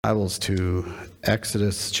Bibles to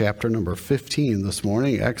Exodus chapter number 15 this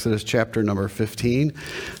morning. Exodus chapter number 15.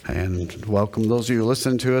 And welcome those of you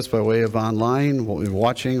listening to us by way of online,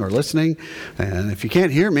 watching or listening. And if you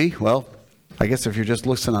can't hear me, well, I guess if you're just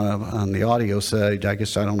listening on the audio side, I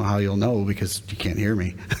guess I don't know how you'll know because you can't hear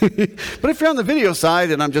me. But if you're on the video side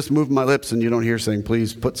and I'm just moving my lips and you don't hear something,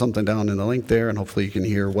 please put something down in the link there and hopefully you can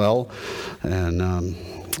hear well. And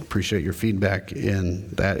appreciate your feedback in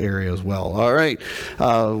that area as well. All right.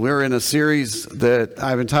 We're in a series that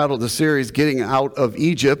I've entitled the series Getting Out of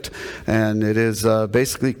Egypt. And it is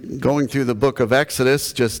basically going through the book of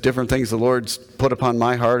Exodus, just different things the Lord's put upon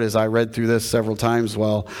my heart as I read through this several times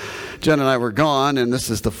while Jen and I were gone. And this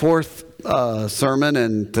is the fourth sermon,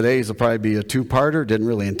 and today's will probably be a two-parter. Didn't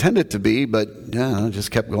really intend it to be, but yeah, I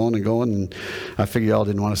just kept going and going, and I figured y'all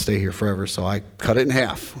didn't want to stay here forever, so I cut it in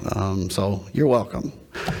half. So you're welcome.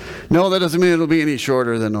 No, that doesn't mean it'll be any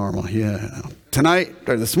shorter than normal. Yeah.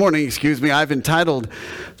 This morning, I've entitled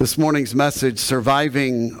this morning's message,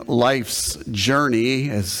 Surviving Life's Journey,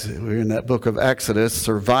 as we're in that book of Exodus,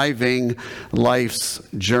 Surviving Life's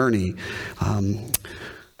Journey.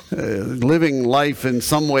 Living life in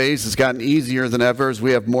some ways has gotten easier than ever as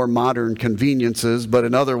we have more modern conveniences, but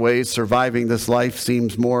in other ways, surviving this life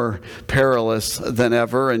seems more perilous than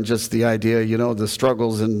ever, and just the idea, the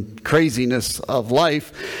struggles and craziness of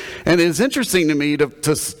life. And it's interesting to me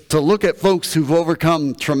to look at folks who've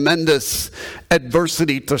overcome tremendous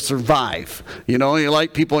adversity to survive. You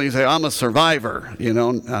like people, you say, I'm a survivor. I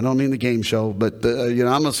don't mean the game show, but,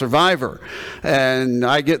 I'm a survivor. And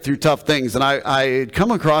I get through tough things. And I had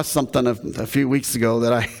come across something a few weeks ago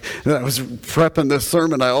that I was prepping this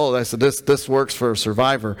sermon. I said, this works for a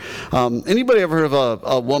survivor. Anybody ever heard of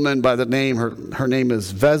a woman by the name, her name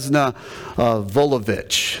is Vesna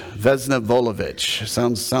Vulović. Vesna Vulović.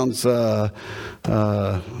 Sounds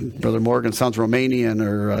Brother Morgan, sounds Romanian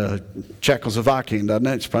or Czechoslovakian, doesn't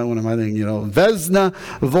it? It's probably one of my things, Vesna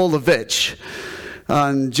Vulović.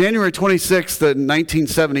 On January 26th,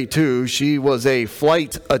 1972, she was a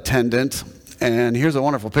flight attendant. And here's a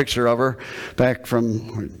wonderful picture of her back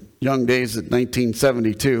from her young days at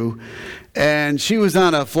 1972. And she was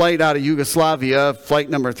on a flight out of Yugoslavia,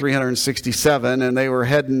 flight number 367, and they were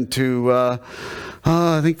heading to,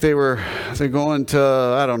 I think they're going to,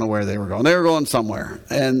 I don't know where they were going. They were going somewhere.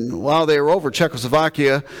 And while they were over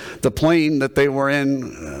Czechoslovakia, the plane that they were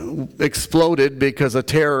in exploded because a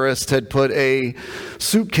terrorist had put a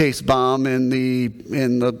suitcase bomb in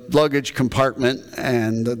the luggage compartment,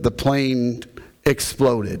 and the plane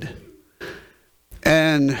exploded.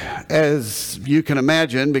 And as you can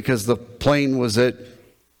imagine, because the plane was at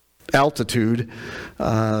altitude,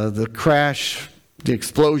 the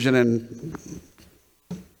explosion and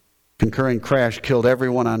concurring crash killed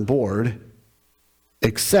everyone on board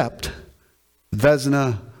except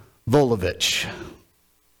Vesna Vulović.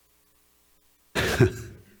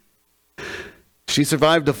 She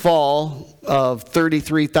survived a fall of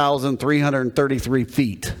 33,333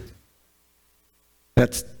 feet.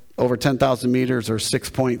 That's over 10,000 meters or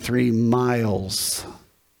 6.3 miles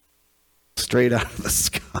straight out of the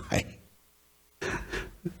sky.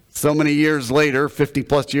 So many years later, 50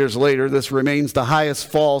 plus years later, this remains the highest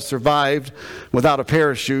fall survived without a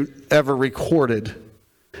parachute ever recorded.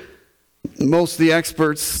 Most of the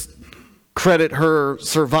experts credit her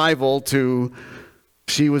survival to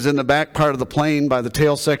she was in the back part of the plane by the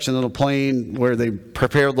tail section of the plane where they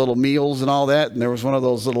prepared little meals and all that. And there was one of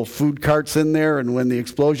those little food carts in there. And when the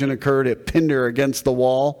explosion occurred, it pinned her against the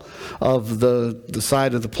wall of the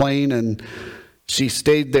side of the plane. And she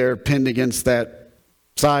stayed there pinned against that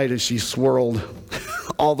side as she swirled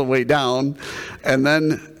all the way down. And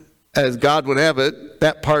then, as God would have it,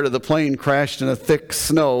 that part of the plane crashed in a thick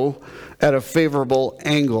snow at a favorable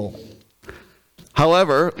angle.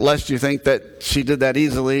 However, lest you think that she did that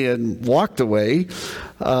easily and walked away,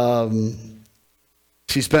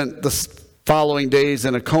 she spent the following days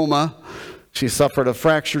in a coma. She suffered a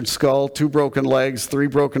fractured skull, 2 broken legs, 3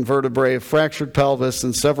 broken vertebrae, a fractured pelvis,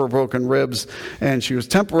 and several broken ribs, and she was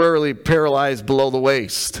temporarily paralyzed below the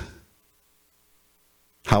waist.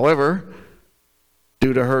 However,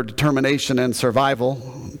 due to her determination and survival,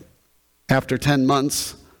 after 10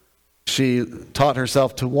 months, she taught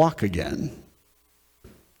herself to walk again,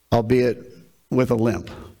 albeit with a limp.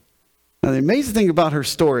 Now, the amazing thing about her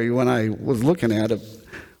story when I was looking at it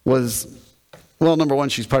was, well, number one,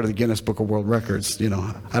 she's part of the Guinness Book of World Records.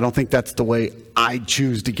 I don't think that's the way I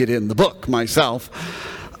choose to get in the book myself.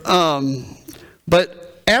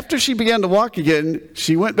 But after she began to walk again,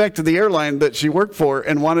 she went back to the airline that she worked for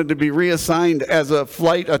and wanted to be reassigned as a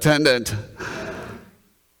flight attendant.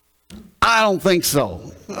 I don't think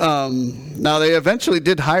so. Now, they eventually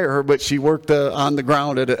did hire her, but she worked on the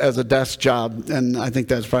ground as a desk job, and I think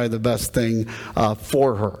that's probably the best thing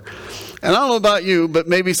for her. And I don't know about you, but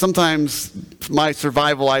maybe sometimes my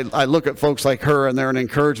survival, I look at folks like her, and they're an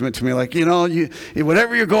encouragement to me. Like,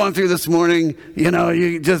 whatever you're going through this morning,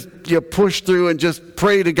 you push through and just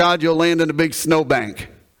pray to God you'll land in a big snowbank.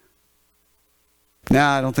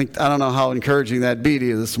 Now, I don't know how encouraging that'd be to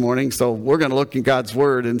you this morning. So we're going to look in God's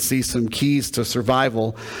Word and see some keys to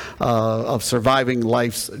survival, of surviving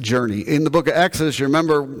life's journey. In the book of Exodus, you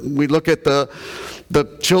remember, we look at the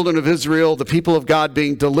children of Israel, the people of God,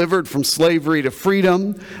 being delivered from slavery to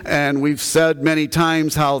freedom. And we've said many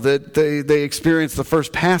times how that they experienced the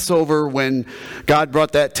first Passover when God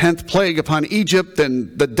brought that 10th plague upon Egypt,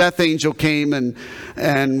 and the death angel came,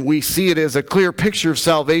 and we see it as a clear picture of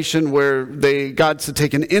salvation, where God to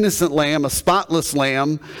take an innocent lamb, a spotless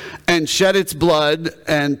lamb, and shed its blood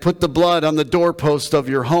and put the blood on the doorpost of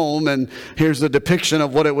your home. And here's a depiction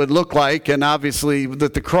of what it would look like. And obviously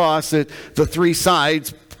that the cross, the three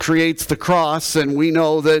sides creates the cross, and we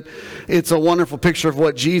know that it's a wonderful picture of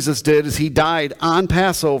what Jesus did as he died on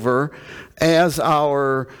Passover as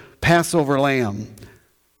our Passover lamb.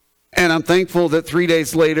 And I'm thankful that 3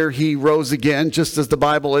 days later he rose again, just as the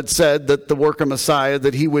Bible had said that the work of Messiah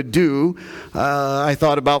that he would do. I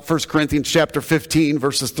thought about 1 Corinthians chapter 15,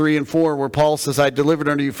 verses 3 and 4, where Paul says, I delivered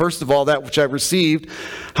unto you first of all that which I received,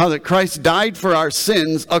 how that Christ died for our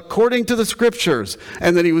sins according to the Scriptures,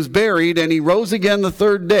 and that he was buried, and he rose again the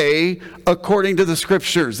third day according to the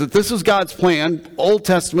Scriptures. That this was God's plan, Old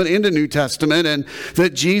Testament into New Testament, and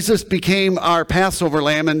that Jesus became our Passover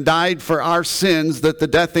lamb and died for our sins, that the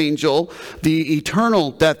death angel, the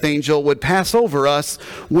eternal death angel, would pass over us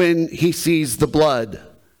when he sees the blood.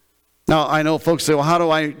 Now, I know folks say, well, how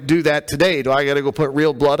do I do that today? Do I got to go put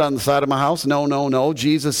real blood on the side of my house? No.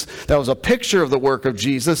 Jesus, that was a picture of the work of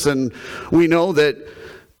Jesus. And we know that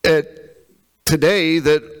today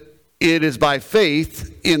that it is by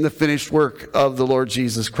faith in the finished work of the Lord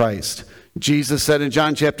Jesus Christ. Jesus said in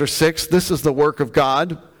John chapter 6, this is the work of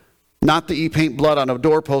God, not that ye paint blood on a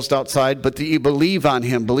doorpost outside, but that ye believe on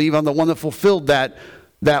him. Believe on the one that fulfilled that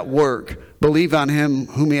work. Believe on him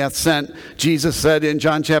whom he hath sent. Jesus said in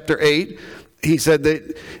John chapter 8, he said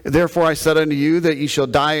that, therefore I said unto you that ye shall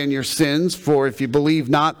die in your sins, for if you believe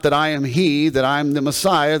not that I am he, that I am the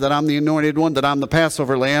Messiah, that I'm the anointed one, that I'm the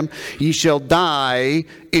Passover lamb, ye shall die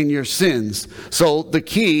in your sins. So the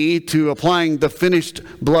key to applying the finished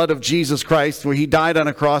blood of Jesus Christ, where he died on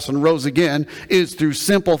a cross and rose again, is through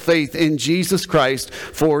simple faith in Jesus Christ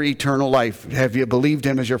for eternal life. Have you believed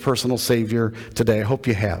him as your personal Savior today? I hope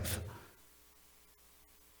you have.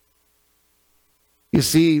 You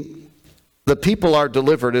see, the people are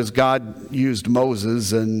delivered as God used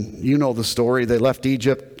Moses, and you know the story. They left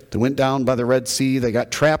Egypt, they went down by the Red Sea, they got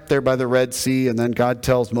trapped there by the Red Sea, and then God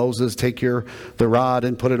tells Moses, take the rod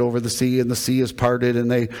and put it over the sea, and the sea is parted, and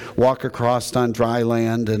they walk across on dry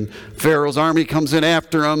land, and Pharaoh's army comes in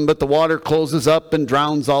after them, but the water closes up and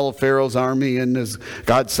drowns all of Pharaoh's army, and as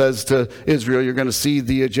God says to Israel, you're going to see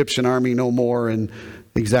the Egyptian army no more, and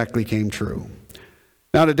exactly came true.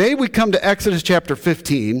 Now today we come to Exodus chapter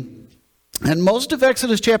 15. And most of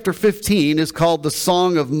Exodus chapter 15 is called the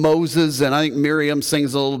Song of Moses, and I think Miriam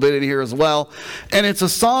sings a little bit in here as well. And it's a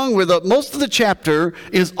song where most of the chapter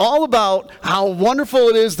is all about how wonderful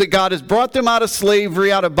it is that God has brought them out of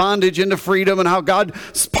slavery, out of bondage into freedom, and how God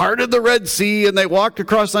parted the Red Sea, and they walked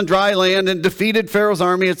across on dry land and defeated Pharaoh's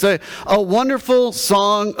army. It's a wonderful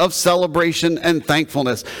song of celebration and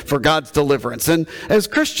thankfulness for God's deliverance. And as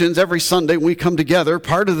Christians, every Sunday when we come together,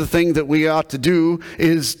 part of the thing that we ought to do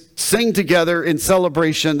is sing together in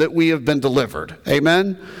celebration that we have been delivered.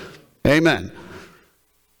 Amen? Amen.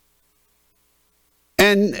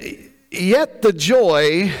 And yet the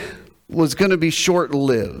joy was going to be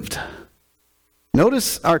short-lived.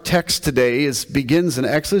 Notice our text today begins in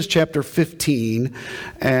Exodus chapter 15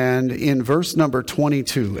 and in verse number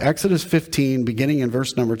 22. Exodus 15, beginning in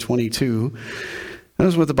verse number 22.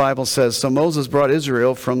 Notice what the Bible says. So Moses brought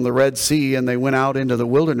Israel from the Red Sea, and they went out into the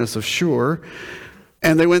wilderness of Shur.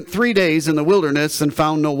 And they went 3 days in the wilderness and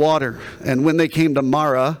found no water. And when they came to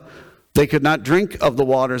Marah, they could not drink of the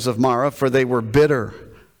waters of Marah, for they were bitter.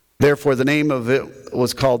 Therefore the name of it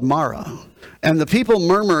was called Marah. And the people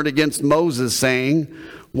murmured against Moses, saying,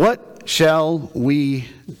 what shall we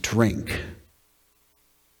drink?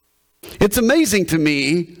 It's amazing to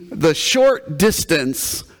me the short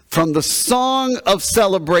distance from the song of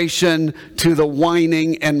celebration to the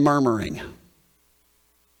whining and murmuring.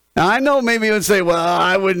 Now, I know maybe you would say, well,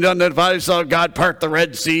 I wouldn't have done that if I saw God part the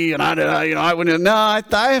Red Sea, and I wouldn't have. No,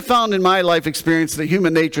 I have found in my life experience that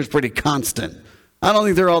human nature is pretty constant. I don't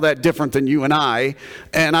think they're all that different than you and I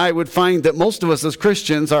would find that most of us as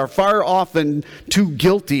Christians are far often too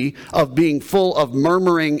guilty of being full of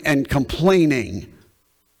murmuring and complaining.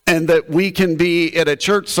 And that we can be at a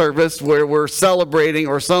church service where we're celebrating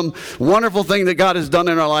or some wonderful thing that God has done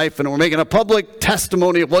in our life, and we're making a public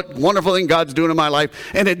testimony of what wonderful thing God's doing in my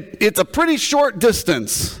life, and it's a pretty short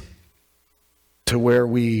distance to where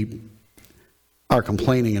we are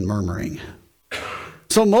complaining and murmuring.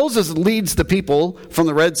 So Moses leads the people from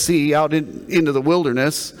the Red Sea out into the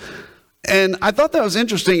wilderness. And I thought that was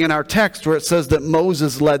interesting in our text where it says that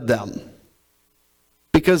Moses led them.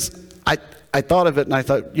 Because I thought of it and I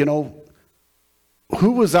thought,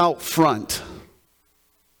 who was out front?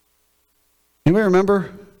 Anybody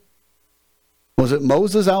remember? Was it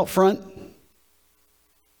Moses out front?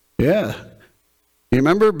 Yeah. You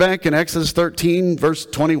remember back in Exodus 13, verse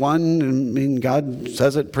 21, God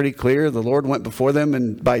says it pretty clear. The Lord went before them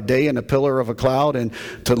and by day in a pillar of a cloud and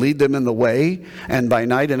to lead them in the way, and by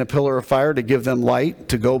night in a pillar of fire to give them light,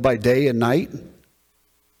 to go by day and night.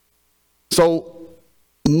 So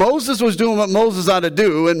Moses was doing what Moses ought to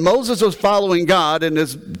do, and Moses was following God, and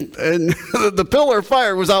the pillar of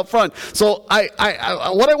fire was out front. So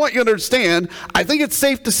what I want you to understand, I think it's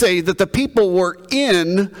safe to say that the people were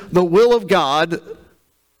in the will of God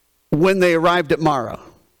when they arrived at Marah.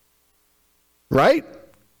 Right?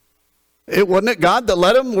 It wasn't it God that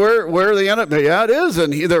led them where they ended up? Yeah, it is,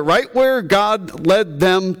 and they're right where God led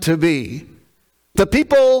them to be. The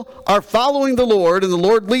people are following the Lord, and the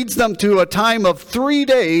Lord leads them to a time of 3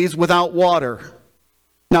 days without water.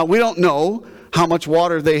 Now, we don't know how much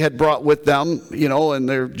water they had brought with them, in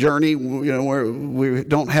their journey. We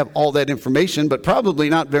don't have all that information, but probably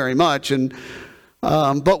not very much. And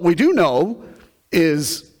but we do know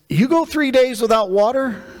is you go 3 days without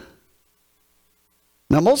water.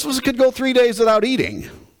 Now, most of us could go 3 days without eating.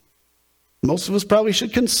 Most of us probably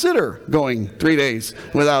should consider going 3 days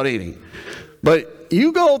without eating. But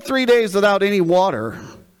you go 3 days without any water,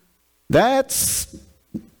 that's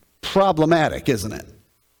problematic, isn't it?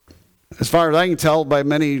 As far as I can tell by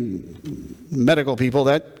many medical people,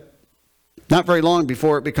 that not very long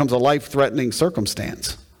before it becomes a life-threatening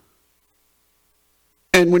circumstance.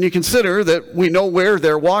 And when you consider that we know where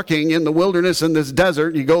they're walking in the wilderness in this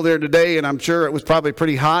desert, you go there today, and I'm sure it was probably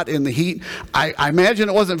pretty hot in the heat. I imagine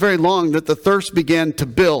it wasn't very long that the thirst began to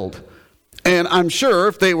build. And I'm sure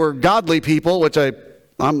if they were godly people, which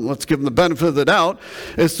let's give them the benefit of the doubt,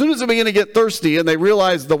 as soon as they began to get thirsty and they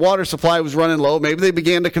realized the water supply was running low, maybe they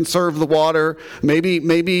began to conserve the water.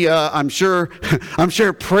 Maybe I'm sure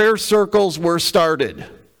prayer circles were started.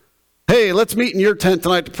 Hey, let's meet in your tent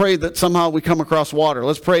tonight to pray that somehow we come across water.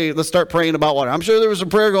 Let's pray. Let's start praying about water. I'm sure there was a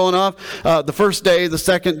prayer going off the first day, the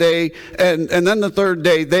second day, and then the third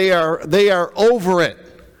day. They are over it.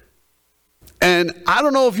 And I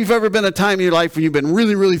don't know if you've ever been a time in your life when you've been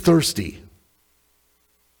really, really thirsty.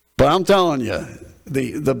 But I'm telling you,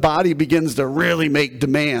 the body begins to really make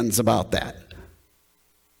demands about that.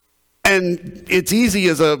 And it's easy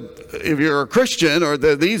if you're a Christian, or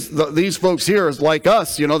these folks here is like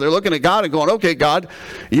us, they're looking at God and going, okay, God,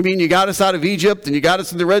 you mean you got us out of Egypt and you got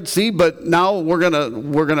us in the Red Sea, but now we're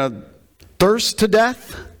gonna thirst to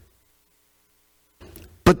death?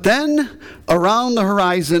 But then around the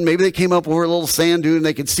horizon, maybe they came up over a little sand dune and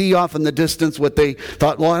they could see off in the distance what they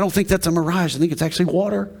thought, well, I don't think that's a mirage. I think it's actually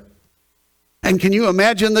water. And can you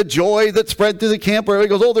imagine the joy that spread through the camp where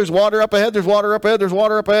everybody goes, oh, there's water up ahead, there's water up ahead, there's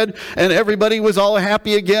water up ahead. And everybody was all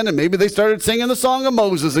happy again. And maybe they started singing the song of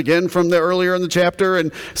Moses again from the earlier in the chapter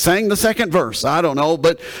and sang the second verse. I don't know.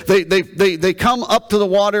 But they come up to the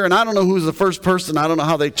water, and I don't know who's the first person. I don't know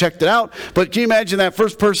how they checked it out. But can you imagine that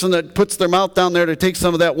first person that puts their mouth down there to take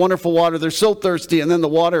some of that wonderful water? They're so thirsty, and then the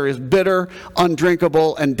water is bitter,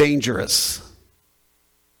 undrinkable, and dangerous.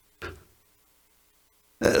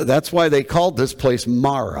 That's why they called this place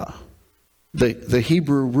Marah. The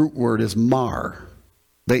Hebrew root word is mar.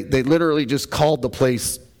 They literally just called the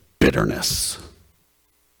place bitterness.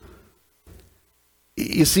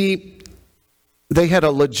 You see, they had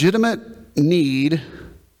a legitimate need,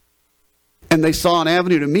 and they saw an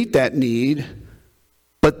avenue to meet that need,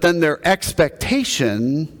 but then their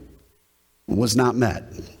expectation was not met.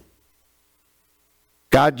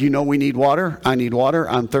 God, we need water. I need water.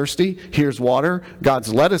 I'm thirsty. Here's water.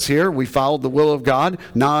 God's led us here. We followed the will of God.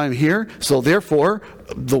 Now I'm here. So therefore,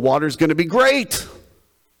 the water's going to be great.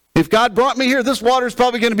 If God brought me here, this water's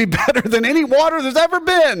probably going to be better than any water there's ever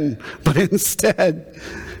been. But instead,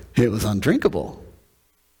 it was undrinkable.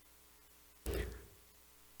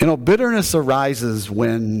 Bitterness arises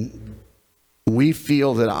when we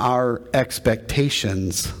feel that our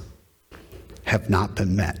expectations have not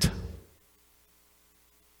been met.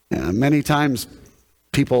 Many times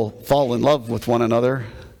people fall in love with one another,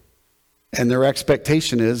 and their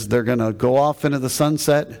expectation is they're going to go off into the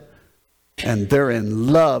sunset, and they're in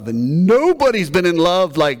love, and nobody's been in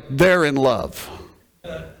love like they're in love.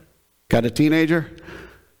 Got a teenager?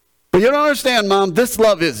 But you don't understand, Mom, this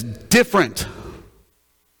love is different.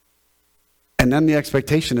 And then the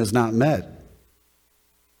expectation is not met.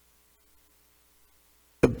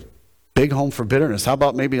 Big home for bitterness. How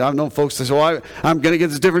about maybe, I've known folks that say, well, I'm going to get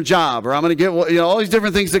this different job, or I'm going to get, all these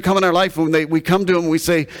different things that come in our life. When we come to them, we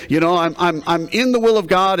say, I'm in the will of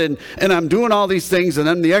God, and I'm doing all these things, and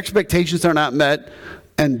then the expectations are not met,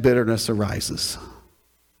 and bitterness arises.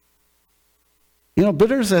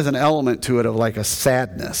 Bitterness has an element to it of like a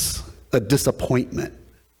sadness, a disappointment.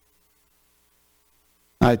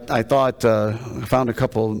 I thought, I found a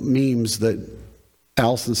couple memes that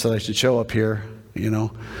Allison said I should show up here,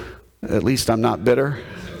 At least I'm not bitter.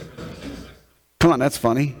 Come on, that's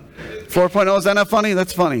funny. 4.0, is that not funny?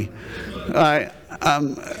 That's funny. I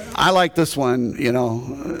like this one,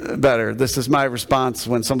 better. This is my response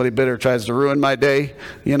when somebody bitter tries to ruin my day,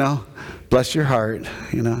 Bless your heart,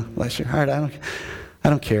 bless your heart. I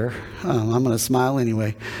don't care. I'm going to smile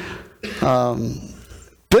anyway.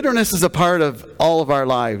 Bitterness is a part of all of our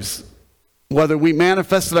lives, whether we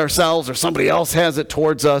manifest it ourselves or somebody else has it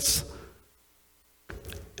towards us.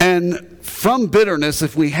 And from bitterness,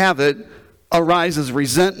 if we have it, arises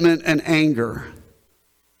resentment and anger.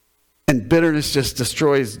 And bitterness just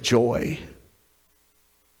destroys joy.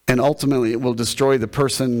 And ultimately, it will destroy the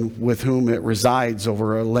person with whom it resides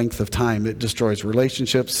over a length of time. It destroys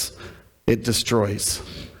relationships. It destroys.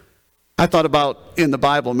 I thought about in the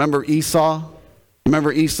Bible, remember Esau?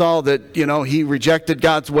 Remember Esau that, he rejected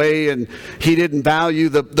God's way, and he didn't value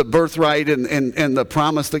the birthright and the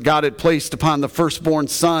promise that God had placed upon the firstborn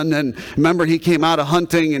son. And remember, he came out of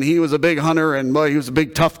hunting, and he was a big hunter, and boy, he was a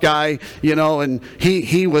big tough guy, and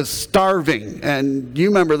he was starving. And you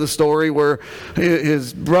remember the story where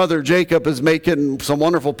his brother Jacob is making some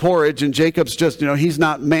wonderful porridge, and Jacob's just, he's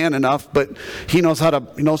not man enough, but he knows how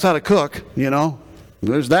to cook,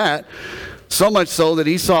 There's that. So much so that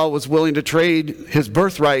Esau was willing to trade his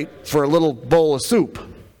birthright for a little bowl of soup.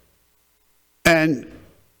 And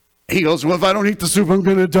he goes, well, if I don't eat the soup, I'm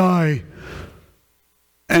going to die.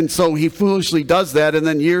 And so he foolishly does that, and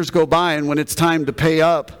then years go by, and when it's time to pay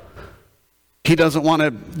up, he doesn't want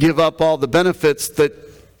to give up all the benefits that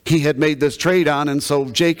he had made this trade on. And so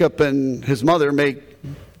Jacob and his mother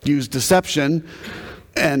use deception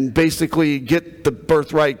and basically get the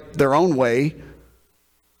birthright their own way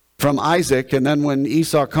from Isaac. And then when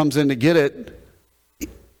Esau comes in to get it,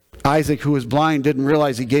 Isaac, who was blind, didn't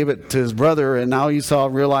realize he gave it to his brother, and now Esau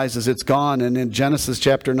realizes it's gone. And in Genesis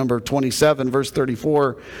chapter number 27, verse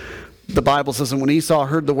 34, the Bible says, and when Esau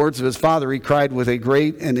heard the words of his father, he cried with a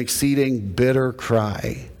great and exceeding bitter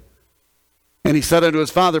cry. And he said unto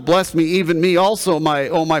his father, bless me, even me also,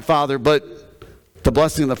 my father. But the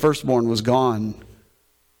blessing of the firstborn was gone.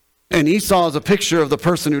 And Esau is a picture of the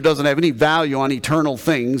person who doesn't have any value on eternal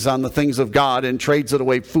things, on the things of God, and trades it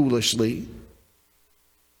away foolishly.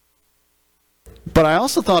 But I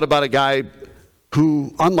also thought about a guy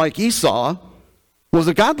who, unlike Esau, was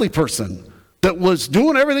a godly person that was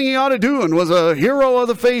doing everything he ought to do and was a hero of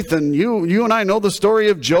the faith. And you and I know the story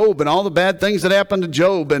of Job and all the bad things that happened to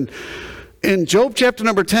Job. And in Job chapter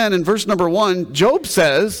number 10 and verse number 1, Job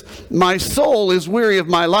says, my soul is weary of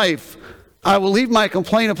my life. I will leave my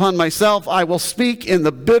complaint upon myself. I will speak in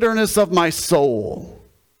the bitterness of my soul.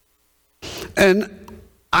 And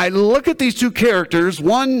I look at these two characters,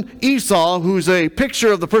 one Esau, who's a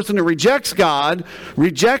picture of the person who rejects God,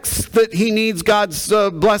 rejects that he needs God's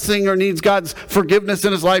blessing or needs God's forgiveness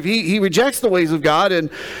in his life. He rejects the ways of God. And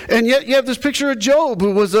yet you have this picture of Job,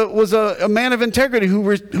 who was a man of integrity, who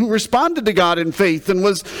responded to God in faith and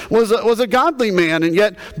was a godly man. And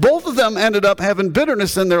yet both of them ended up having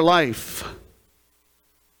bitterness in their life.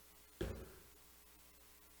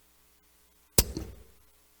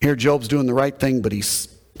 Here Job's doing the right thing, but he's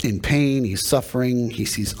in pain, he's suffering, he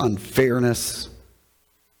sees unfairness.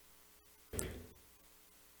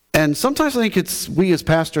 And sometimes I think it's we as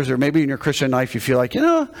pastors, or maybe in your Christian life, you feel like,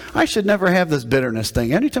 I should never have this bitterness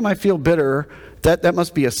thing. Anytime I feel bitter, that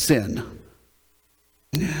must be a sin.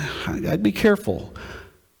 I'd be careful.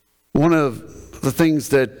 One of the things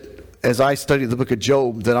that, as I studied the book of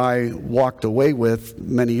Job, that I walked away with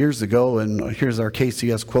many years ago, and here's our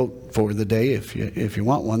KCS quote for the day, if you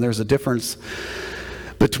want one. There's a difference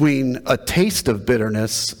between a taste of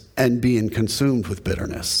bitterness and being consumed with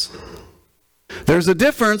bitterness. There's a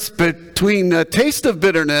difference between a taste of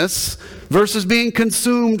bitterness versus being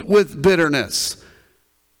consumed with bitterness.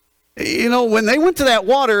 When they went to that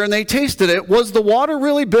water and they tasted it, was the water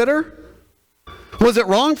really bitter? Was it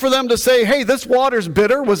wrong for them to say, hey, this water's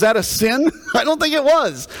bitter? Was that a sin? I don't think it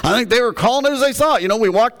was. I think they were calling it as they saw it. We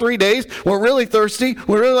walked 3 days. We're really thirsty.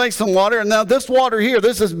 We really like some water. And now this water here,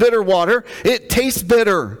 this is bitter water. It tastes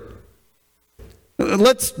bitter.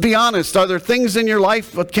 Let's be honest. Are there things in your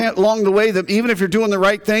life along the way that even if you're doing the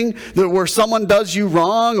right thing, that where someone does you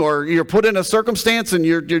wrong or you're put in a circumstance and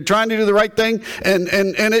you're trying to do the right thing and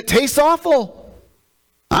it tastes awful?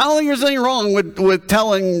 I don't think there's anything wrong with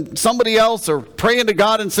telling somebody else or praying to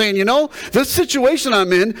God and saying, this situation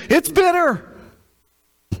I'm in, it's bitter.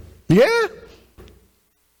 Yeah.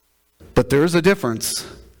 But there's a difference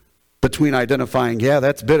between identifying, yeah,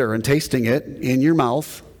 that's bitter, and tasting it in your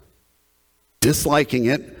mouth, disliking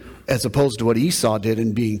it, as opposed to what Esau did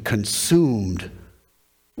in being consumed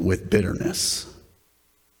with bitterness.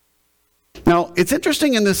 Now, it's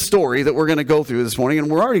interesting in this story that we're going to go through this morning, and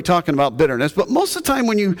we're already talking about bitterness, but most of the time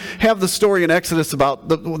when you have the story in Exodus about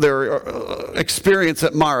their experience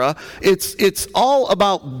at Marah, it's all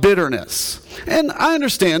about bitterness. And I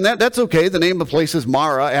understand that. That's okay. The name of the place is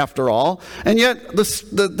Marah, after all. And yet,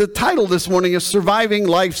 the title this morning is Surviving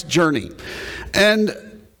Life's Journey. And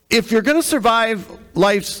if you're going to survive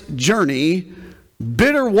life's journey,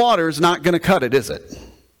 bitter water is not going to cut it, is it?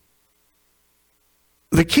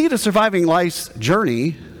 The key to surviving life's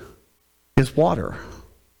journey is water.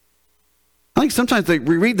 I think sometimes we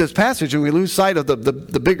read this passage and we lose sight of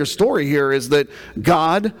the bigger story here is that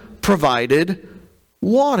God provided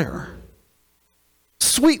water.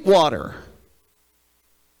 Sweet water.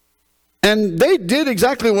 And they did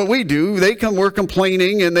exactly what we do. They were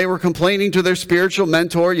complaining, and they were complaining to their spiritual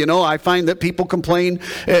mentor. I find that people complain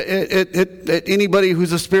at anybody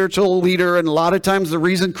who's a spiritual leader, and a lot of times the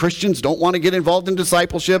reason Christians don't want to get involved in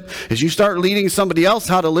discipleship is you start leading somebody else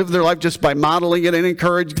how to live their life just by modeling it and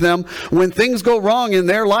encouraging them. When things go wrong in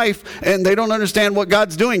their life and they don't understand what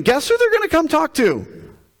God's doing, guess who they're going to come talk to?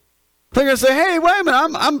 They're going to say, hey, wait a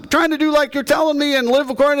minute, I'm trying to do like you're telling me and live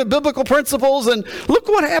according to biblical principles, and look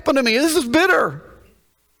what happened to me. This is bitter.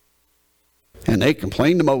 And they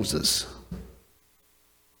complained to Moses.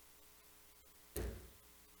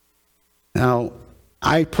 Now,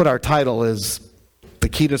 I put our title as The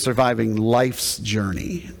Key to Surviving Life's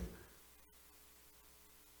Journey.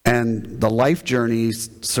 And the life journey's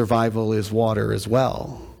survival is water as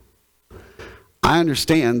well. I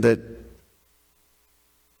understand that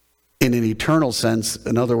in an eternal sense,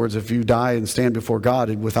 in other words, if you die and stand before God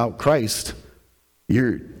and without Christ,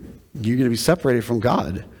 you're going to be separated from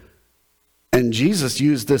God. And Jesus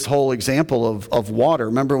used this whole example of water.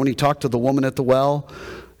 Remember when he talked to the woman at the well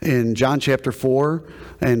in John chapter 4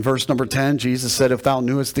 and verse number 10, Jesus said, if thou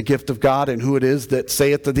knewest the gift of God and who it is that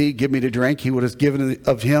saith to thee, give me to drink, he would have given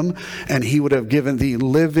of him, and he would have given thee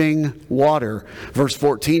living water. Verse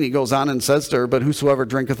 14, he goes on and says to her, but whosoever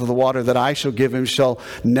drinketh of the water that I shall give him shall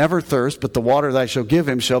never thirst, but the water that I shall give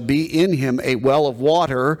him shall be in him a well of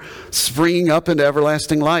water springing up into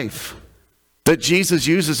everlasting life. That Jesus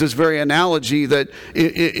uses this very analogy that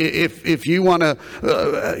if you want to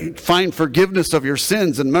find forgiveness of your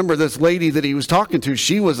sins, and remember this lady that he was talking to,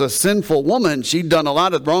 she was a sinful woman. She'd done a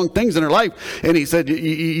lot of wrong things in her life. And he said,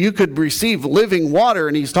 you could receive living water.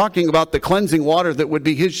 And he's talking about the cleansing water that would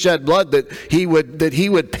be his shed blood, that he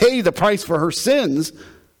would pay the price for her sins.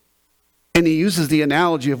 And he uses the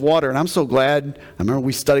analogy of water. And I'm so glad. I remember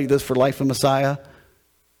we studied this for Life of Messiah.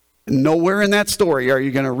 Nowhere in that story are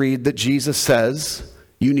you going to read that Jesus says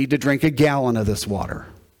you need to drink a gallon of this water.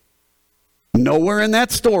 Nowhere in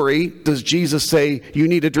that story does Jesus say you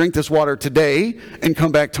need to drink this water today and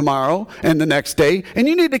come back tomorrow and the next day, and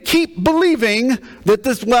you need to keep believing that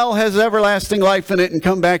this well has everlasting life in it and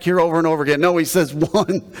come back here over and over again. No, he says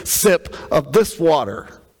one sip of this water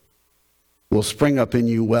will spring up in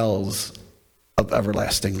you wells of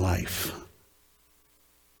everlasting life.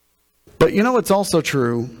 But it's also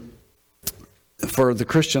true for the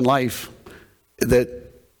Christian life that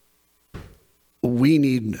we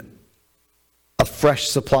need a fresh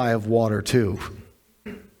supply of water too.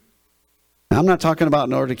 Now, I'm not talking about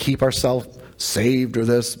in order to keep ourselves saved or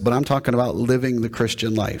this, but I'm talking about living the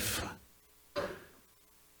Christian life.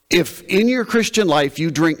 If in your Christian life you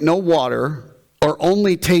drink no water or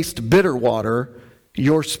only taste bitter water,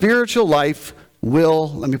 your spiritual life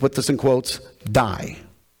will, let me put this in quotes, die.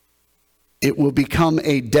 It will become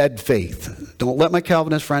a dead faith. Don't let my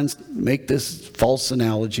Calvinist friends make this false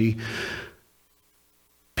analogy.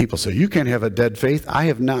 People say, you can't have a dead faith. I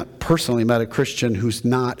have not personally met a Christian who's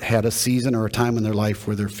not had a season or a time in their life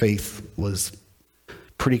where their faith was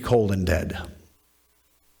pretty cold and dead.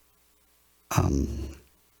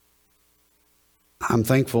 I'm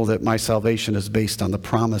thankful that my salvation is based on the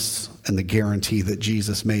promise and the guarantee that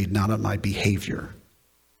Jesus made, not on my behavior.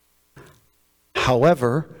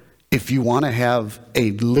 However, if you want to have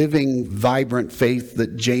a living, vibrant faith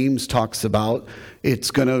that James talks about,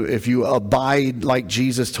 if you abide like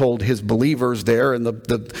Jesus told his believers there in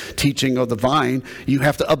the teaching of the vine, you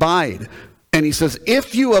have to abide. And he says,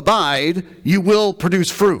 if you abide, you will produce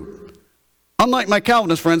fruit. Unlike my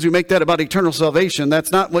Calvinist friends who make that about eternal salvation,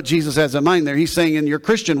 that's not what Jesus has in mind there. He's saying in your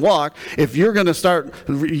Christian walk, if you're going to start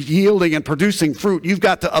yielding and producing fruit, you've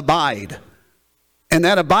got to abide. And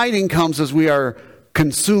that abiding comes as we are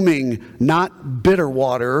consuming not bitter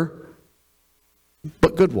water,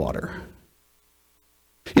 but good water.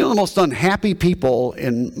 You know, the most unhappy people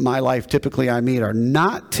in my life typically I meet are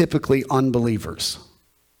not typically unbelievers.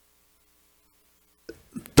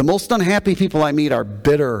 The most unhappy people I meet are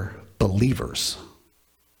bitter believers.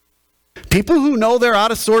 People who know they're out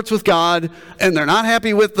of sorts with God and they're not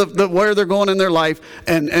happy with where they're going in their life,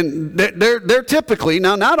 and they're typically,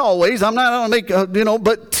 now not always, I'm not going to make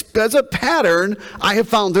but as a pattern, I have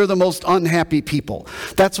found they're the most unhappy people.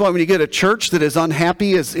 That's why when you get a church that is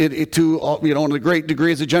unhappy in a great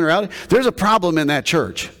degree as a generality, there's a problem in that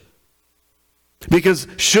church. Because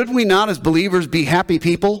should we not as believers be happy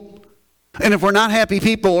people? And if we're not happy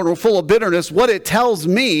people and we're full of bitterness, what it tells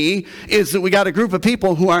me is that we got a group of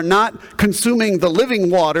people who are not consuming the living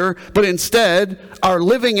water, but instead are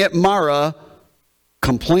living at Mara,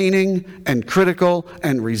 complaining and critical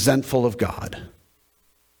and resentful of God.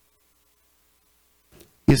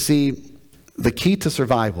 You see, the key to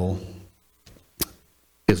survival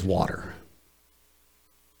is water.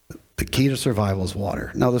 The key to survival is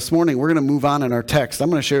water. Now this morning we're going to move on in our text. I'm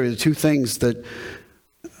going to share you the two things that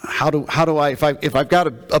how do I, if I've got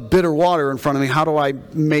a bitter water in front of me, how do I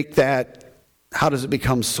make that, how does it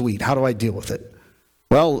become sweet? How do I deal with it?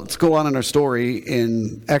 Well, let's go on in our story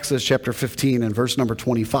in Exodus chapter 15 and verse number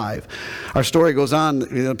 25. Our story goes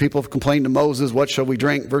on, people have complained to Moses, what shall we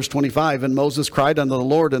drink? Verse 25, and Moses cried unto the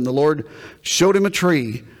Lord, and the Lord showed him a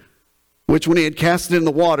tree, which when he had cast it in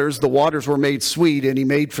the waters were made sweet, and he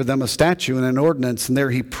made for them a statute and an ordinance, and there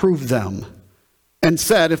he proved them. And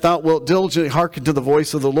said, if thou wilt diligently hearken to the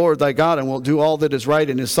voice of the Lord thy God, and wilt do all that is right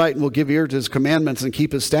in his sight, and will give ear to his commandments, and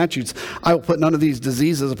keep his statutes, I will put none of these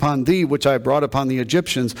diseases upon thee, which I brought upon the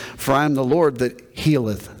Egyptians, for I am the Lord that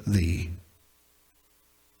healeth thee.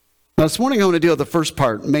 Now this morning I want to deal with the first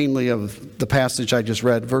part, mainly of the passage I just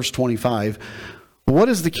read, verse 25. What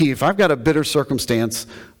is the key? If I've got a bitter circumstance,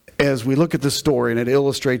 as we look at this story and it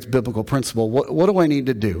illustrates biblical principle, what do I need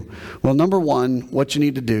to do? Well, number one, what you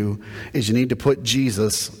need to do is you need to put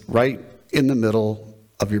Jesus right in the middle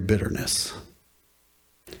of your bitterness.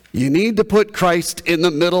 You need to put Christ in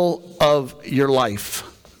the middle of your life.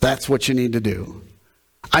 That's what you need to do.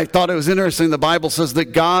 I thought it was interesting. The Bible says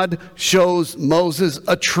that God shows Moses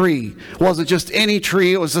a tree. It wasn't just any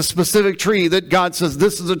tree. It was a specific tree that God says,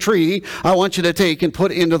 this is a tree I want you to take and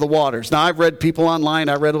put into the waters. Now, I've read people online.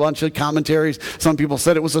 I read a bunch of commentaries. Some people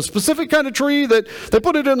said it was a specific kind of tree that they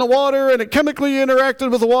put it in the water and it chemically interacted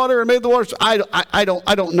with the water and made the water. I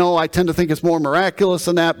don't know. I tend to think it's more miraculous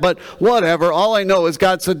than that, but whatever. All I know is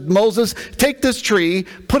God said, Moses, take this tree,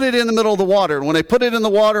 put it in the middle of the water. And when they put it in the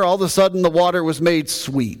water, all of a sudden the water was made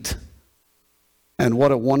sweet. And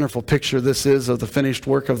what a wonderful picture this is of the finished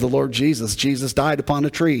work of the Lord Jesus. Jesus died upon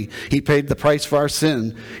a tree. He paid the price for our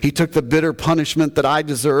sin. He took the bitter punishment that I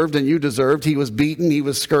deserved and you deserved. He was beaten, he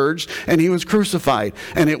was scourged, and he was crucified.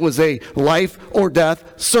 And it was a life or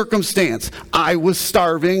death circumstance. I was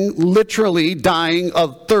starving, literally dying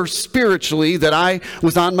of thirst spiritually, that I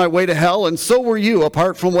was on my way to hell, and so were you,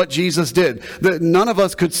 apart from what Jesus did. That none of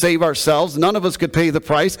us could save ourselves. None of us could pay the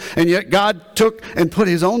price. And yet God took and put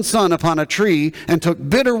his own son upon a tree and took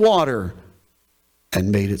bitter water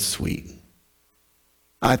and made it sweet.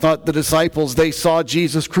 I thought the disciples, they saw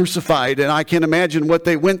Jesus crucified, and I can imagine what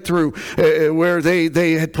they went through, where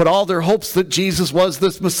they had put all their hopes that Jesus was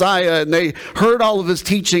this Messiah, and they heard all of his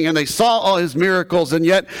teaching, and they saw all his miracles, and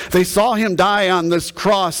yet they saw him die on this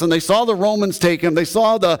cross, and they saw the Romans take him. They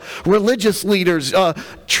saw the religious leaders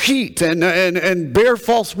cheat and bear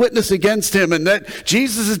false witness against him, and that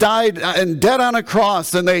Jesus has died and dead on a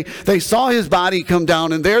cross, and they saw his body come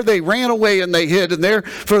down, and there they ran away and they hid, and there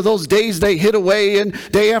for those days they hid away, and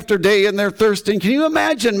day after day in their thirsting. Can you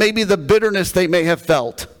imagine maybe the bitterness they may have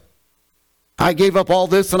felt? I gave up all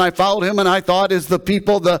this and I followed him, and I thought as the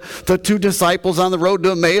people, the two disciples on the road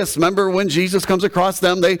to Emmaus, remember when Jesus comes across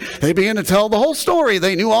them, they began to tell the whole story.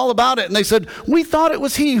 They knew all about it, and they said, we thought it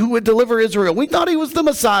was he who would deliver Israel. We thought he was the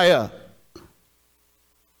Messiah.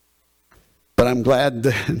 But I'm glad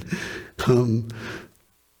that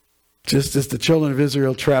Just as the children of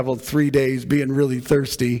Israel traveled 3 days being really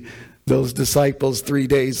thirsty, those disciples 3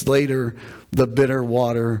 days later, the bitter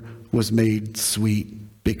water was made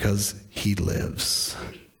sweet because he lives.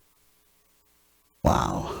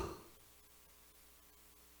 Wow.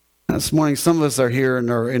 This morning, some of us are here and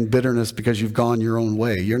are in bitterness because you've gone your own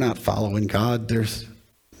way. You're not following God.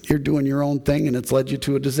 You're doing your own thing, and it's led you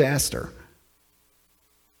to a disaster.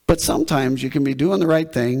 But sometimes you can be doing the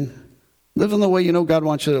right thing, living the way you know God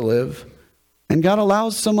wants you to live, and God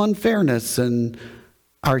allows some unfairness, and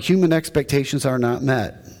our human expectations are not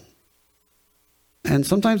met. And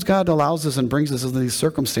sometimes God allows us and brings us into these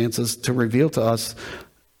circumstances to reveal to us,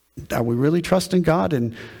 are we really trusting God?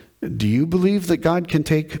 And do you believe that God can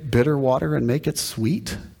take bitter water and make it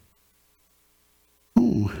sweet?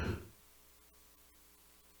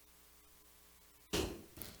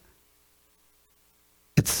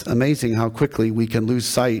 It's amazing how quickly we can lose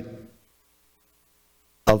sight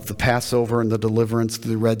of the Passover and the deliverance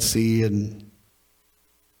through the Red Sea and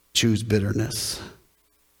choose bitterness.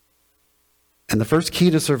 And the first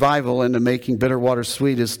key to survival and to making bitter water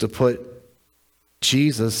sweet is to put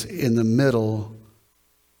Jesus in the middle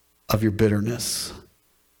of your bitterness.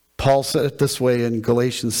 Paul said it this way in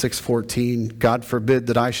Galatians 6:14, God forbid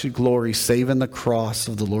that I should glory save in the cross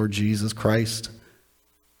of the Lord Jesus Christ.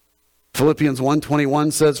 Philippians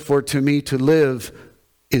 1:21 says, for to me to live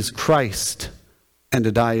is Christ, and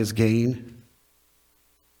to die is gain.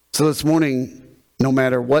 So this morning, no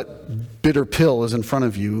matter what bitter pill is in front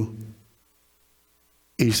of you,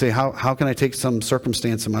 and you say, how can I take some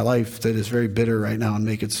circumstance in my life that is very bitter right now and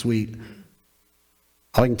make it sweet?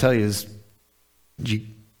 All I can tell you is you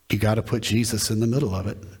got to put Jesus in the middle of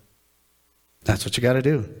it. That's what you got to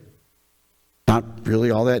do. Not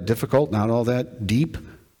really all that difficult, not all that deep.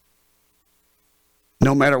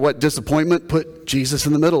 No matter what disappointment, put Jesus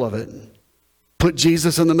in the middle of it. Put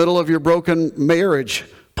Jesus in the middle of your broken marriage.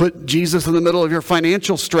 Put Jesus in the middle of your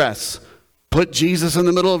financial stress. Put Jesus in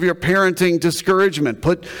the middle of your parenting discouragement.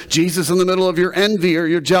 Put Jesus in the middle of your envy or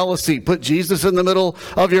your jealousy. Put Jesus in the middle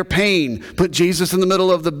of your pain. Put Jesus in the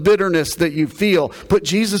middle of the bitterness that you feel. Put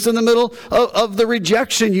Jesus in the middle of the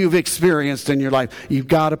rejection you've experienced in your life. You've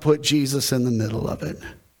got to put Jesus in the middle of it.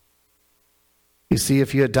 You see,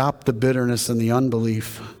 if you adopt the bitterness and the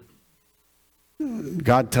unbelief,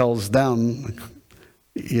 God tells them,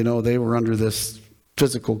 they were under this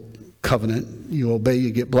physical covenant. You obey,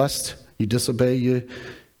 you get blessed. You disobey, you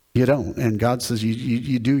don't. And God says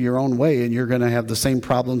you do your own way and you're going to have the same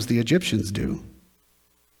problems the Egyptians do.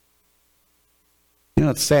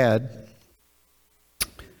 It's sad.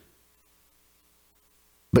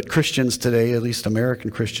 But Christians today, at least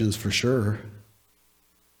American Christians for sure,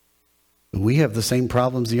 we have the same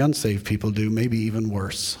problems the unsaved people do, maybe even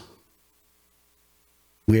worse.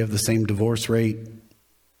 We have the same divorce rate.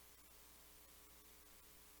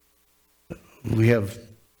 We have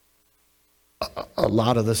a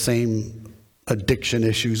lot of the same addiction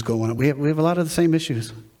issues going on. We have a lot of the same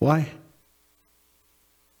issues. Why?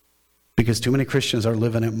 Because too many Christians are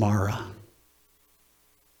living at Mara.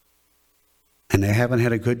 And they haven't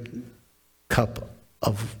had a good cup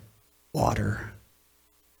of water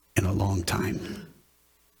in a long time.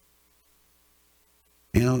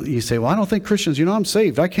 You say, well, I don't think Christians, I'm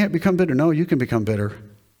saved. I can't become bitter. No, you can become bitter.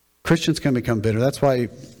 Christians can become bitter. That's why,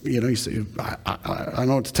 you say, I don't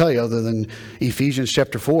know what to tell you other than Ephesians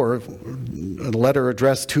chapter 4, a letter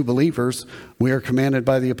addressed to believers. We are commanded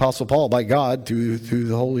by the Apostle Paul, by God, through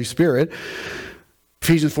the Holy Spirit.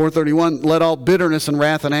 Ephesians 4:31, let all bitterness and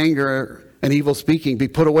wrath and anger and evil speaking be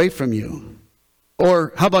put away from you.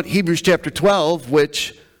 Or how about Hebrews chapter 12,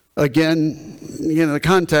 which, again, the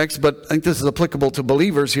context, but I think this is applicable to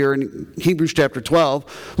believers here in Hebrews chapter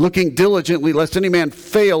 12. Looking diligently, lest any man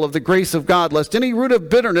fail of the grace of God, lest any root of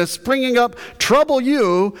bitterness springing up trouble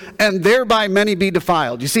you, and thereby many be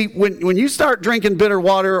defiled. You see, when you start drinking bitter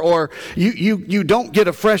water, or you don't get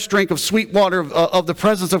a fresh drink of sweet water of the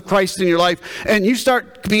presence of Christ in your life, and you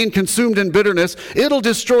start being consumed in bitterness, it'll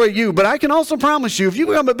destroy you. But I can also promise you, if you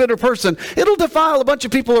become a bitter person, it'll defile a bunch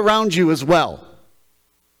of people around you as well.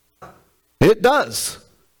 It does.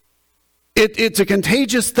 It's a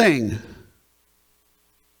contagious thing.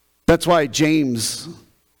 That's why James,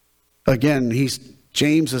 again,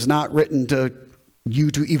 James is not written to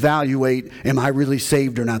you to evaluate, am I really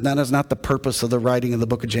saved or not? That is not the purpose of the writing of the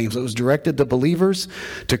book of James. It was directed to believers,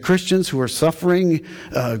 to Christians who are suffering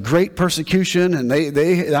great persecution, and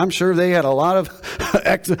I'm sure they had a lot of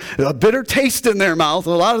a bitter taste in their mouth,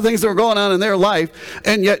 a lot of things that were going on in their life,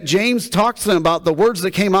 and yet James talks to them about the words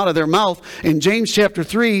that came out of their mouth. In James chapter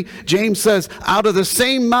 3, James says, out of the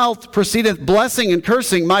same mouth proceedeth blessing and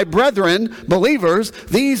cursing. My brethren, believers,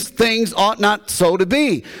 these things ought not so to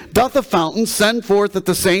be. Doth a fountain send forth at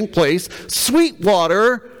the same place sweet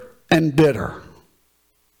water and bitter?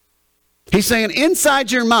 He's saying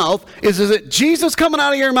inside your mouth, is it Jesus coming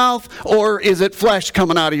out of your mouth, or is it flesh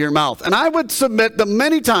coming out of your mouth? And I would submit that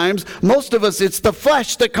many times, most of us, it's the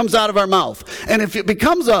flesh that comes out of our mouth. And if it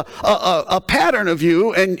becomes a pattern of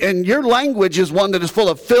you, and your language is one that is full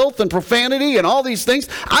of filth and profanity and all these things,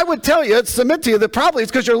 I would tell you, submit to you, that probably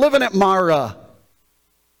it's because you're living at Mara.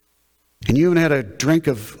 And you haven't had a drink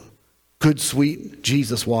of good, sweet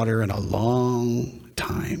Jesus water in a long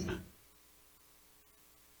time.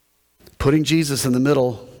 Putting Jesus in the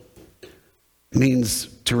middle means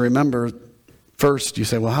to remember first, you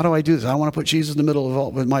say, well, how do I do this? I want to put Jesus in the middle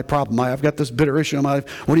of my problem. I've got this bitter issue in my life.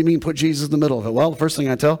 What do you mean put Jesus in the middle of it? Well, the first thing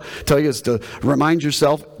I tell you is to remind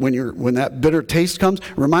yourself when that bitter taste comes,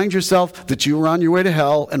 remind yourself that you were on your way to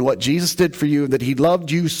hell and what Jesus did for you, that he loved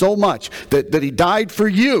you so much, that he died for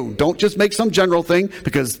you. Don't just make some general thing,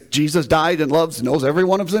 because Jesus died and knows every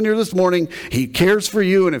one of us in here this morning. He cares for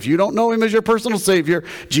you, and if you don't know him as your personal Savior,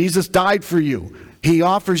 Jesus died for you. He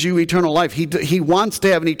offers you eternal life. He wants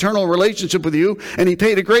to have an eternal relationship with you, and he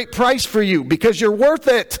paid a great price for you because you're worth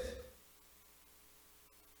it.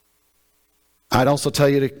 I'd also tell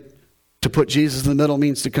you to put Jesus in the middle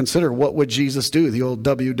means to consider, what would Jesus do? The old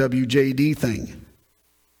WWJD thing.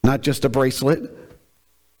 Not just a bracelet.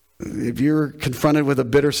 If you're confronted with a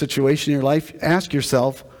bitter situation in your life, ask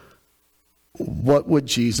yourself, what would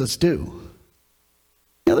Jesus do?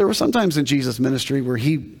 There were some times in Jesus' ministry where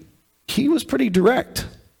he was pretty direct,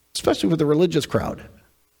 especially with the religious crowd.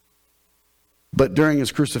 But during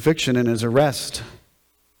his crucifixion and his arrest,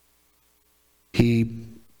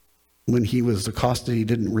 when he was accosted, he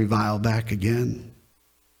didn't revile back again.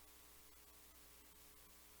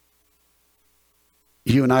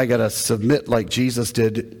 You and I got to submit like Jesus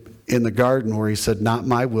did in the garden, where he said, not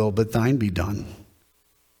my will, but thine be done.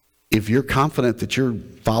 If you're confident that you're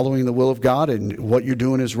following the will of God and what you're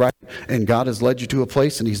doing is right, and God has led you to a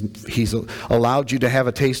place and he's allowed you to have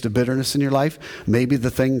a taste of bitterness in your life, maybe the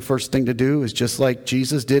first thing to do is just like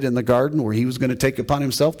Jesus did in the garden, where he was going to take upon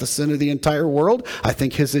himself the sin of the entire world. I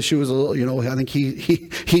think his issue was a little, I think he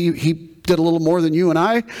did a little more than you and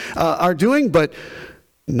I are doing, but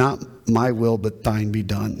not my will, but thine be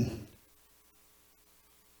done.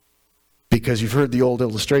 Because you've heard the old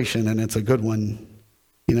illustration, and it's a good one.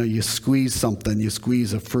 You squeeze something, you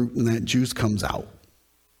squeeze a fruit, and that juice comes out.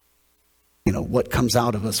 What comes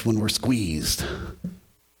out of us when we're squeezed?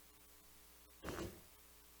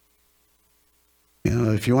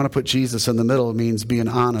 If you want to put Jesus in the middle, it means being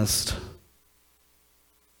honest.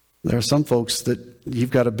 There are some folks that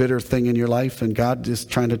you've got a bitter thing in your life, and God is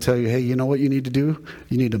trying to tell you, hey, you know what you need to do?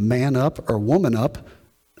 You need to man up or woman up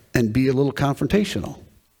and be a little confrontational.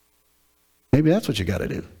 Maybe that's what you got to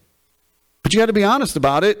do. But you got to be honest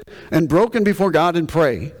about it and broken before God and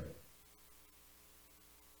pray.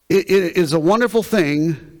 It is a wonderful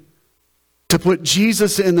thing to put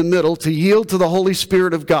Jesus in the middle, to yield to the Holy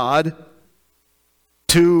Spirit of God,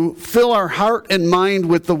 to fill our heart and mind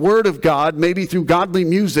with the Word of God, maybe through godly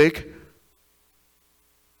music,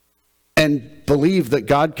 and believe that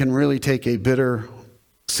God can really take a bitter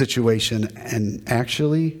situation and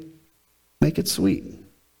actually make it sweet.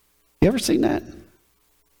 You ever seen that?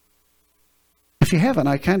 If you haven't,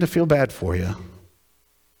 I kind of feel bad for you.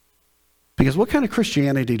 Because what kind of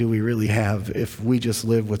Christianity do we really have if we just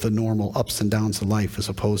live with the normal ups and downs of life, as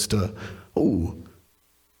opposed to,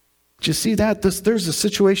 did you see that? There's a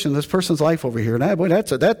situation in this person's life over here, and boy,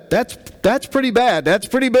 that's pretty bad. That's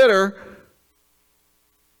pretty bitter.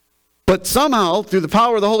 But somehow, through the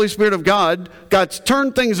power of the Holy Spirit of God, God's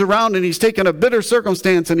turned things around, and he's taken a bitter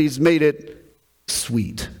circumstance and he's made it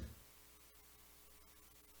sweet.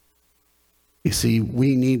 You see,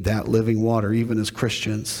 we need that living water, even as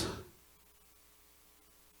Christians.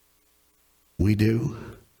 We do.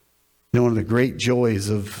 One of the great joys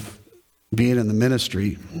of being in the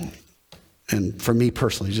ministry, and for me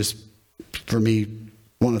personally,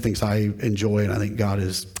 one of the things I enjoy, and I think God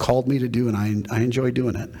has called me to do, and I enjoy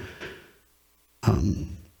doing it.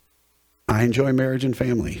 I enjoy marriage and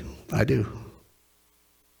family. I do.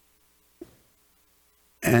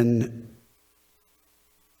 And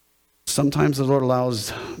sometimes the Lord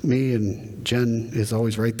allows me, and Jen is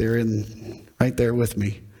always right there with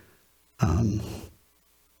me.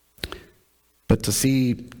 But to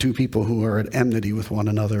see two people who are at enmity with one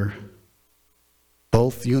another,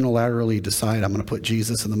 both unilaterally decide, I'm going to put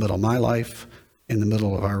Jesus in the middle of my life, in the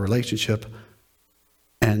middle of our relationship,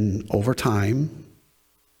 and over time,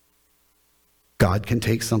 God can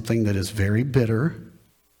take something that is very bitter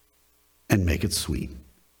and make it sweet.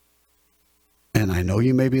 And I know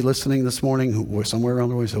you may be listening this morning, or somewhere around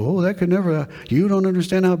the world, say, "Oh, that could never. You don't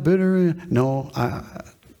understand how bitter." No,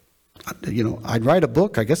 I'd write a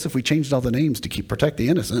book. I guess if we changed all the names to protect the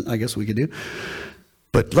innocent, I guess we could do.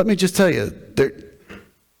 But let me just tell you,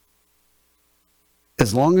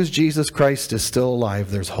 as long as Jesus Christ is still alive,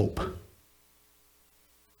 there's hope.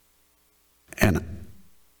 And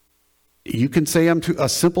you can say I'm a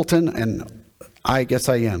simpleton, and I guess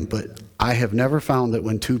I am, but I have never found that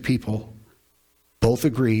when two people both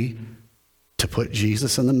agree to put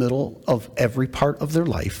Jesus in the middle of every part of their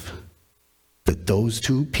life, that those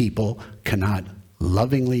two people cannot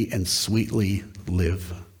lovingly and sweetly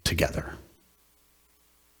live together.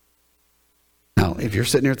 Now, if you're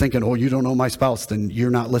sitting here thinking, "Oh, you don't know my spouse," then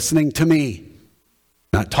you're not listening to me.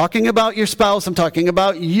 Not talking about your spouse, I'm talking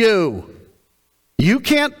about you. You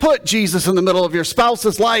can't put Jesus in the middle of your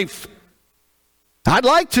spouse's life. I'd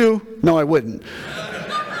like to. No, I wouldn't.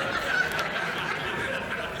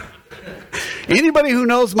 Anybody who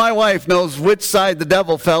knows my wife knows which side the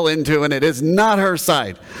devil fell into, and it is not her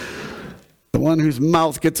side. The one whose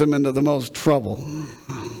mouth gets him into the most trouble.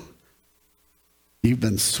 You've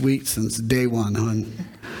been sweet since day one, hon.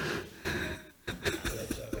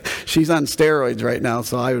 She's on steroids right now,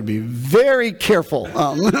 so I would be very careful.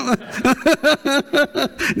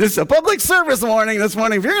 This is a public service warning this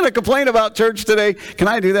morning. If you're going to complain about church today, can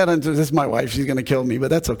I do that? This is my wife. She's going to kill me, but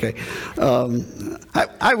that's okay.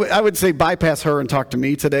 I would say bypass her and talk to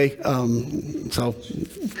me today. No,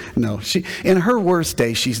 in her worst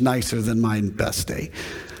day, she's nicer than my best day.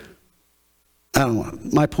 I don't know.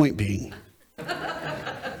 My point being,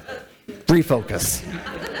 refocus.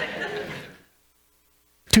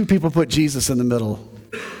 Two people put Jesus in the middle.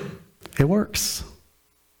 It works.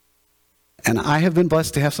 And I have been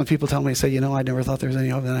blessed to have some people tell me, say, I never thought there was any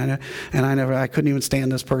hope. And I couldn't even stand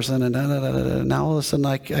this person. And now all of a sudden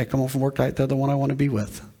I come home from work, they're the one I want to be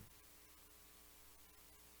with.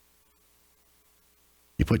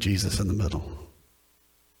 You put Jesus in the middle.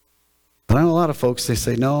 But I know a lot of folks, they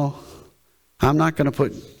say, "No, I'm not going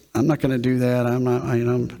to do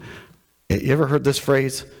that. You ever heard this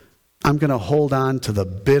phrase? I'm going to hold on to the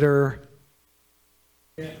bitter.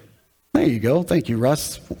 There you go. Thank you,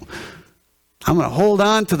 Russ. I'm going to hold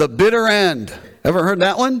on to the bitter end. Ever heard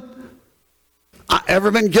that one? Ever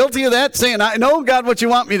been guilty of that? Saying, "I know, God, what you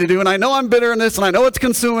want me to do, and I know I'm bitter in this, and I know it's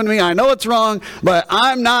consuming me, I know it's wrong, but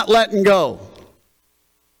I'm not letting go."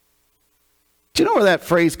 Do you know where that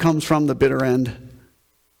phrase comes from, the bitter end?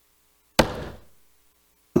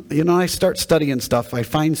 I start studying stuff, I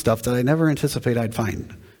find stuff that I never anticipate I'd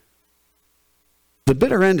find. The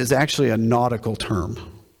bitter end is actually a nautical term.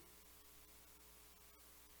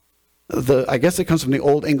 I guess it comes from the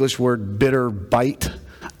Old English word bitter bight.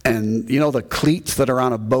 And the cleats that are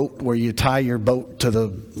on a boat where you tie your boat to the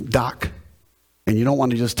dock. And you don't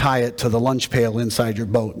want to just tie it to the lunch pail inside your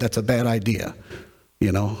boat. That's a bad idea.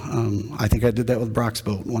 I think I did that with Brock's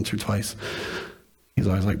boat once or twice. He's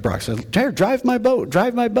always like, "Brock says, drive my boat,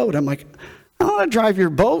 drive my boat." I'm like, "I don't want to drive your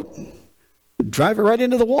boat. Drive it right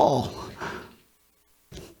into the wall."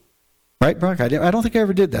 Right, Brock? I don't think I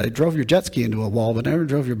ever did that. I drove your jet ski into a wall, but never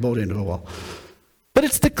drove your boat into a wall. But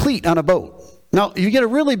it's the cleat on a boat. Now, you get a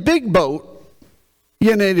really big boat,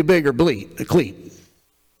 you need a bigger cleat,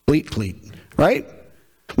 right?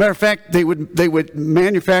 Matter of fact, they would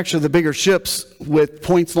manufacture the bigger ships with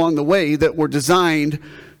points along the way that were designed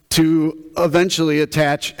to eventually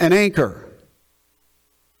attach an anchor.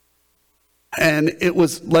 And it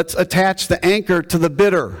was, let's attach the anchor to the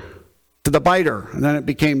biter, and then it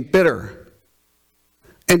became bitter.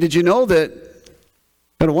 And did you know that,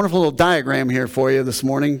 got a wonderful little diagram here for you this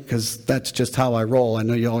morning, because that's just how I roll. I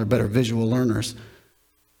know you all are better visual learners.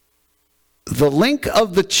 The link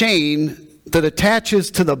of the chain that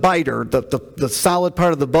attaches to the biter, the solid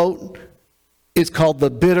part of the boat, is called the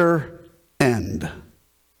bitter end.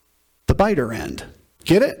 The biter end.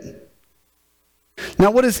 Get it?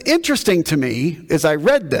 Now, what is interesting to me is I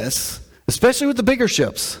read this, especially with the bigger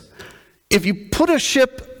ships. If you put a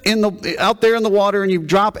ship out there in the water and you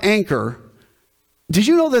drop anchor, did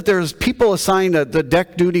you know that there's people assigned the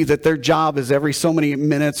deck duty that their job is every so many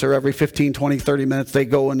minutes or every 15, 20, 30 minutes they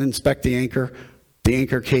go and inspect the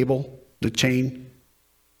anchor cable, the chain?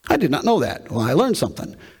 I did not know that. Well, I learned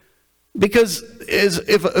something. Because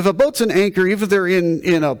if a boat's an anchor, even if they're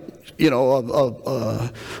in a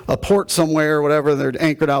port somewhere or whatever, they're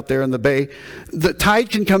anchored out there in the bay, the tide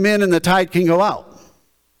can come in and the tide can go out.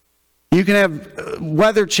 You can have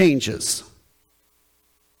weather changes.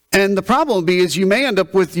 And the problem will be is you may end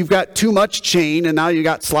up with, you've got too much chain and now you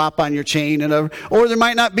got slop on your chain, or there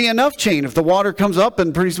might not be enough chain. If the water comes up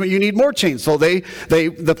and pretty soon you need more chain. So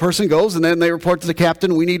the person goes and then they report to the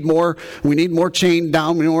captain, we need more chain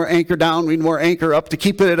down, we need more anchor down, we need more anchor up to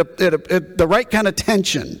keep it at the right kind of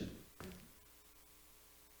tension.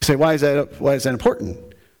 You say, why is that important?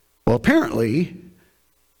 Well, apparently,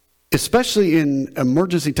 especially in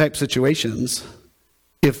emergency type situations,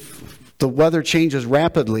 if the weather changes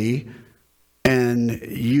rapidly and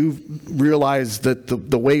you realize that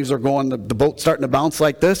the waves are going, the boat's starting to bounce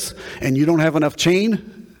like this, and you don't have enough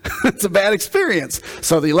chain, it's a bad experience.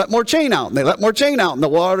 So they let more chain out, and they let more chain out, and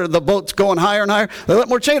the boat's going higher and higher. They let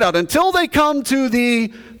more chain out until they come to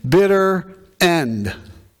the bitter end.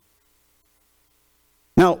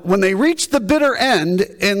 Now, when they reach the bitter end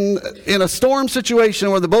in a storm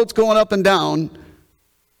situation where the boat's going up and down,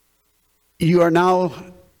 you are now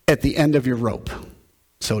at the end of your rope,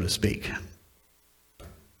 so to speak.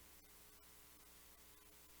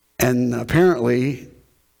 And apparently,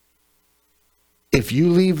 if you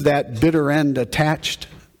leave that bitter end attached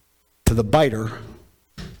to the biter,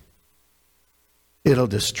 it'll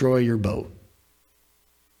destroy your boat.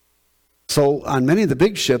 So on many of the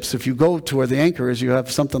big ships, if you go to where the anchor is, you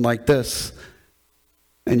have something like this.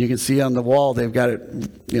 And you can see on the wall, they've got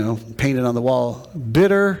it, painted on the wall,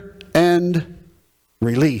 bitter end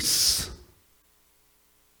release.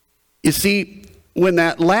 You see, when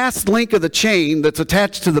that last link of the chain that's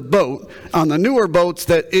attached to the boat, on the newer boats,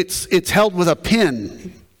 that it's held with a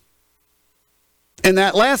pin. And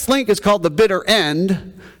that last link is called the bitter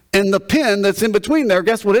end. And the pin that's in between there,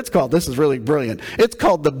 guess what it's called? This is really brilliant. It's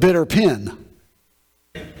called the bitter pin.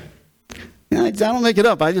 I don't make it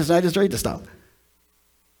up. I just read the stuff.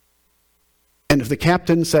 And if the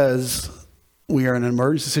captain says, we are in an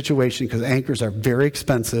emergency situation because anchors are very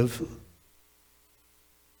expensive,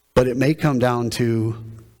 but it may come down to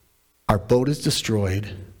our boat is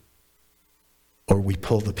destroyed or we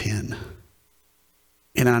pull the pin.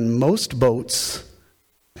 And on most boats,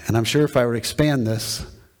 and I'm sure if I were to expand this,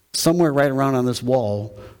 somewhere right around on this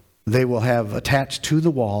wall, they will have attached to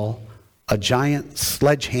the wall a giant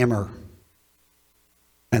sledgehammer.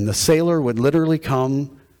 And the sailor would literally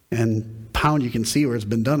come and pound, you can see where it's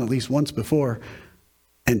been done at least once before,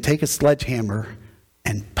 and take a sledgehammer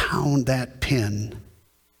and pound that pin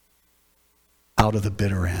out of the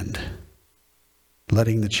bitter end,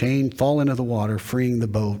 letting the chain fall into the water, freeing the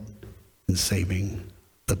boat and saving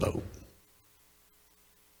the boat.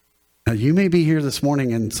 Now, you may be here this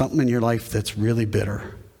morning and something in your life that's really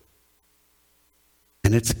bitter,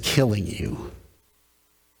 and it's killing you.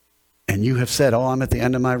 And you have said, I'm at the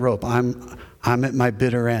end of my rope. I'm at my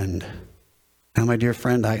bitter end. Now, my dear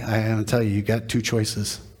friend, I want to tell you got two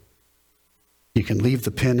choices. You can leave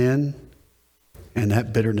the pin in, and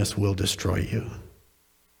that bitterness will destroy you.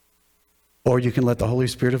 Or you can let the Holy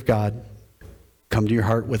Spirit of God come to your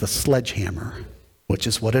heart with a sledgehammer, which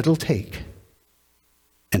is what it'll take,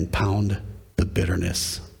 and pound the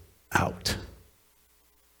bitterness out.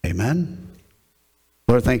 Amen?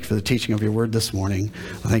 Lord, thank you for the teaching of your word this morning.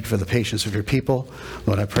 I thank you for the patience of your people.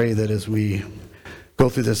 Lord, I pray that as we go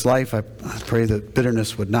through this life, I pray that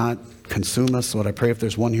bitterness would not consume us. Lord, I pray if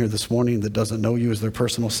there's one here this morning that doesn't know you as their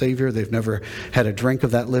personal Savior, they've never had a drink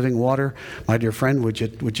of that living water, my dear friend, would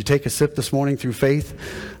you take a sip this morning through faith?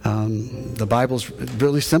 The Bible's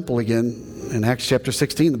really simple again. In Acts chapter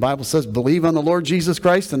 16, the Bible says, believe on the Lord Jesus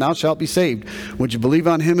Christ and thou shalt be saved. Would you believe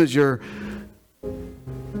on him as your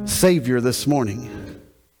Savior this morning?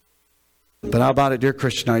 But how about it, dear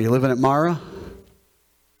Christian? Are you living at Mara?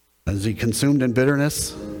 Is he consumed in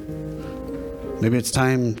bitterness? Maybe it's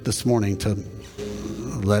time this morning to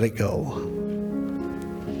let it go.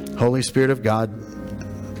 Holy Spirit of God,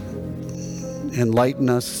 enlighten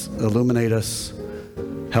us, illuminate us,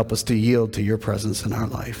 help us to yield to your presence in our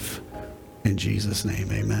life. In Jesus'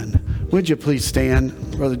 name, amen. Would you please stand?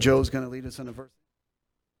 Brother Joe's going to lead us in a verse.